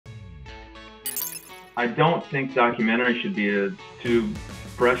I don't think documentary should be too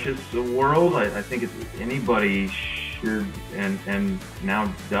precious a world. I think anybody should and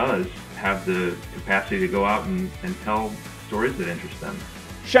now does have the capacity to go out and tell stories that interest them.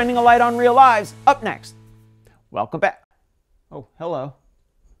 Shining a light on real lives, up next. Welcome back. Oh, hello.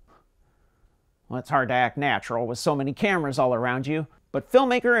 Well, it's hard to act natural with so many cameras all around you, but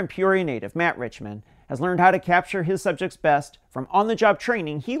filmmaker and Peoria native Matt Richmond has learned how to capture his subjects best from on-the-job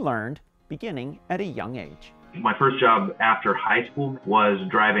training he learned beginning at a young age. My first job after high school was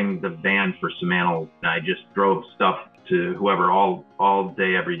driving the van for Simantel. I just drove stuff to whoever all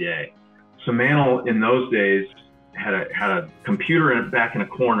day, every day. Simantel in those days had a computer back in a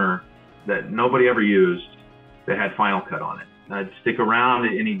corner that nobody ever used that had Final Cut on it. I'd stick around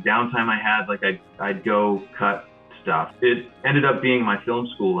any downtime I had, like I'd go cut stuff. It ended up being my film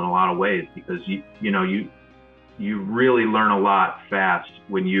school in a lot of ways because you really learn a lot fast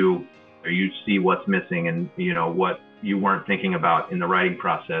when you see what's missing and what you weren't thinking about in the writing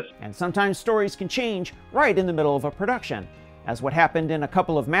process. And sometimes stories can change right in the middle of a production, as what happened in a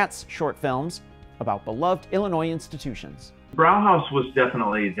couple of Matt's short films about beloved Illinois institutions. Brauhaus was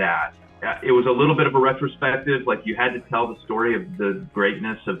definitely that. It was a little bit of a retrospective, like you had to tell the story of the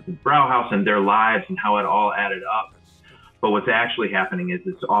greatness of the Brauhaus and their lives and how it all added up. But what's actually happening is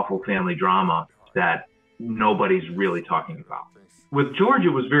this awful family drama that nobody's really talking about. With George, it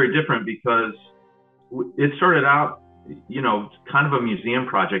was very different because it started out, kind of a museum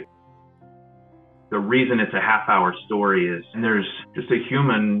project. The reason it's a half-hour story is there's just a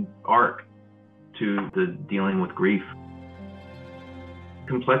human arc to the dealing with grief.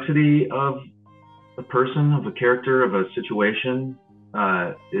 Complexity of a person, of a character, of a situation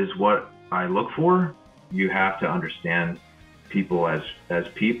is what I look for. You have to understand people as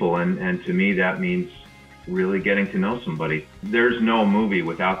people, and to me that means really getting to know somebody. There's no movie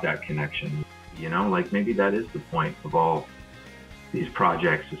without that connection. Like maybe that is the point of all these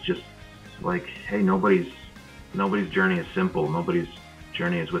projects. It's just like, hey, nobody's journey is simple. Nobody's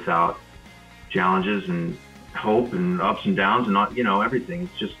journey is without challenges and hope and ups and downs and not, everything.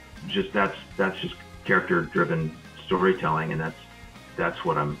 It's just that's just character-driven storytelling, and that's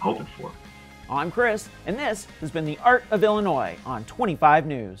what I'm hoping for. I'm Chris, and this has been The Art of Illinois on 25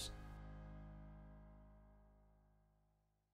 News.